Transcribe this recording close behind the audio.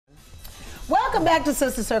Welcome back to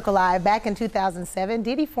Sister Circle Live. Back in 2007,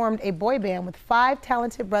 Diddy formed a boy band with 5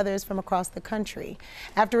 talented brothers from across the country.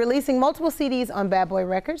 After releasing multiple CDs on Bad Boy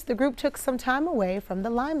Records, the group took some time away from the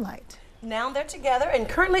limelight. Now they're together and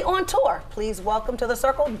currently on tour. Please welcome to the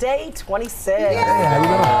Circle, Day 26.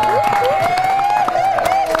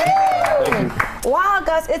 Wow,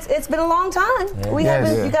 guys, it's been a long time.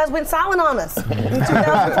 You guys went silent on us in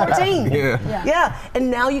 2014. Yeah, and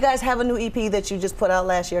now you guys have a new EP that you just put out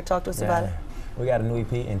last year. Talk to us about it. We got a new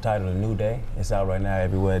EP entitled A New Day. It's out right now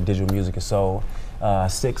everywhere. Digital music is sold.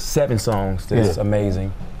 7 songs that's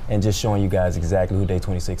amazing. And just showing you guys exactly who Day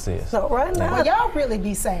 26 is. So right now, well, y'all really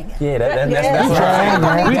be singing. Yeah, that's what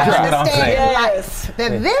I'm saying.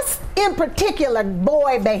 That this in particular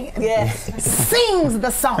boy band sings the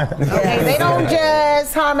song. Okay, they don't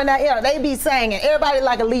just harmonize. You know, they be singing. Everybody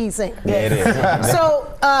like a lead singer. Yeah, it is.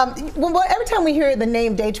 So every time we hear the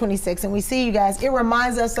name Day 26 and we see you guys, it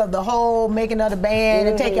reminds us of the whole making of the band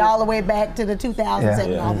and take you all the way back to the 2000s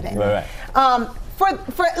and all of that. Right.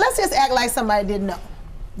 Let's just act like somebody didn't know.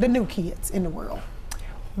 The new kids in the world.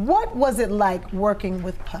 What was it like working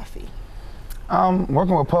with Puffy?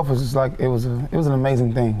 Working with Puff was just like it was an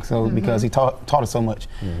amazing thing. So because he taught us so much,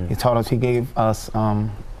 he gave us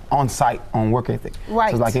on-site on work ethic.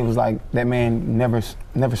 Right. So it was like that man never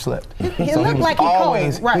slept. He looked like he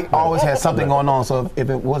always had something going on. So if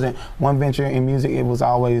it wasn't one venture in music, it was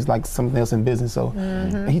always like something else in business. So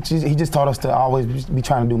he just taught us to always be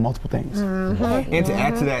trying to do multiple things. And to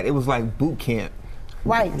add to that, it was like boot camp.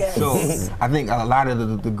 Right. So I think a lot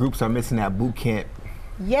of the groups are missing that boot camp.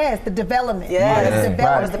 Yes, the development. Yes, the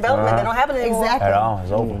development. They don't have it anymore. Exactly. At all.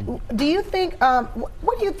 It's over. Do you think?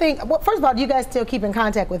 What do you think? Well, first of all, do you guys still keep in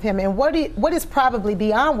contact with him? And what is probably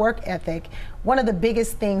beyond work ethic one of the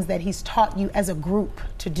biggest things that he's taught you as a group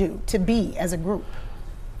to be as a group?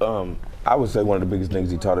 I would say one of the biggest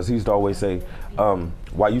things he taught us. He used to always say,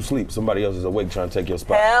 "While you sleep, somebody else is awake trying to take your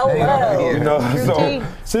spot." Hello. You know, so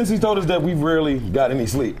since he told us that, we've rarely got any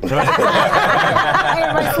sleep. Well,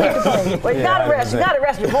 you gotta rest. You gotta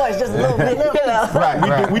rest your voice just a little bit.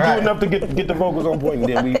 We do enough to get the vocals on point,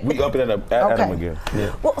 and then we up it at him again.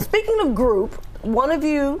 Yeah. Well, speaking of group, one of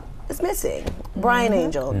you is missing, Brian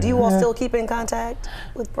Angel. Do you all still keep in contact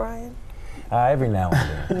with Brian? Every now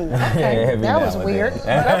and then. Okay, that was weird.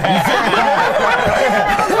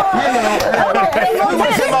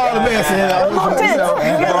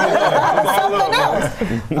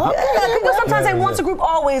 Sometimes they once a group,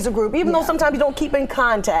 always a group. Even though sometimes you don't keep in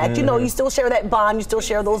contact, you know, you still share that bond, you still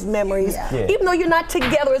share those memories. Even though you're not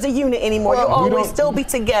together as a unit anymore, you'll always still be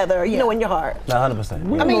together, you know, in your heart. 100%.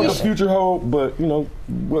 We don't know what the future holds, but you know,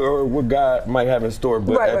 what God might have in store.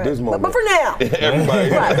 But at this moment, but for now,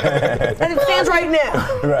 everybody. And it stands right now.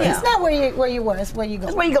 It's not where you were. It's where you go.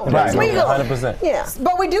 That's where you go. That's where you go. 100%. Yeah.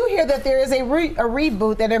 But we do hear that there is a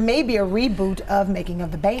reboot. That there may be a reboot of Making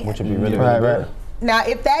of the Band. Which would be really good. Now,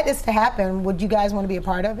 if that is to happen, would you guys want to be a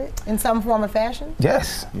part of it in some form or fashion?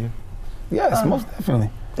 Yes. Yes, most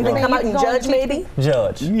definitely. You can come out and judge, maybe?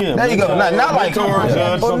 Judge. Yeah. There you go. Not like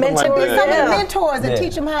judge, or mentor. like some of the mentors and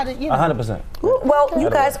teach them how to, you know. 100%. Well, you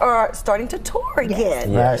guys are starting to tour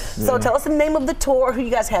again. Yes. So tell us the name of the tour, who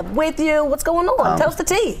you guys have with you, what's going on. Tell us the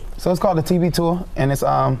tea. So it's called the TV Tour, and it's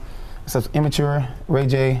Immature, Ray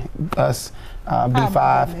J, us,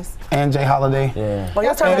 B5, and Jay Holiday. Yeah. Well,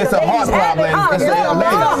 and it's a heartthrob, ladies.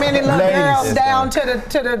 So many little girls down to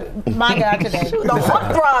the my God today. The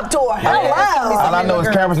heartthrob tour. Hello. All I know is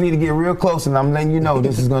cameras need to get real close, and I'm letting you know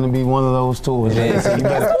this is going to be one of those tours. So you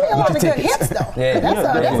better a lot of good hits, though.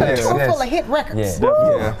 That's a tour full of hit records.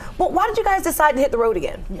 Well, why did you guys decide to hit the road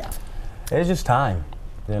again? It's just time.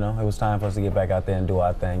 You know, it was time for us to get back out there and do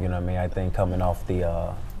our thing. You know what I mean? I think coming off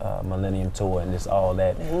the Millennium Tour and just all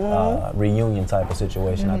that reunion type of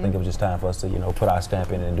situation, I think it was just time for us to, you know, put our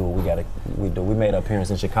stamp in and do what we do. We made an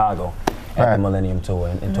appearance in Chicago at the Millennium Tour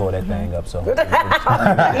and tore that thing up. So Rip that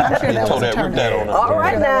on us. All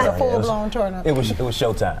right now. That was a full-blown turn up. It was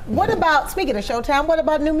showtime. What about, speaking of showtime, what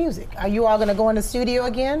about new music? Are you all going to go in the studio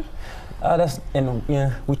again?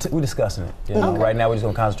 We're discussing it. You know, right now we're just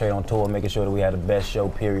gonna concentrate on tour, making sure that we have the best show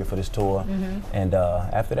period for this tour, and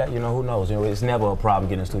after that, you know, who knows? You know, it's never a problem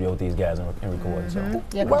getting in the studio with these guys and recording. So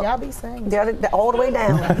yeah, but y'all be saying all the way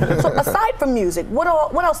down. So aside from music, what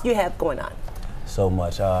else do you have going on? So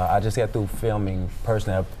much. I just got through filming.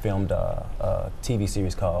 Personally, I filmed a TV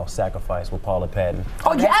series called Sacrifice with Paula Patton.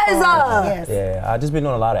 Oh yes! Yeah, I've just been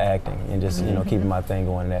doing a lot of acting and just you know keeping my thing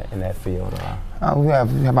going in that field. We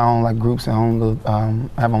have our own like groups and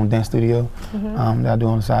have our own dance studio that I do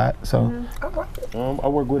on the side. So I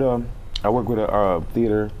work with I work with a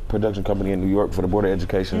theater production company in New York for the Board of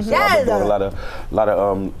Education. So Yes. I've been doing a lot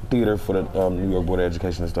of theater for the New York Board of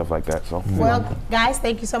Education and stuff like that. So. Well, guys,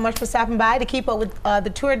 thank you so much for stopping by. To keep up with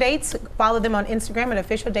the tour dates, follow them on Instagram at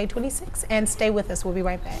officialday26 and stay with us. We'll be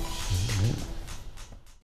right back.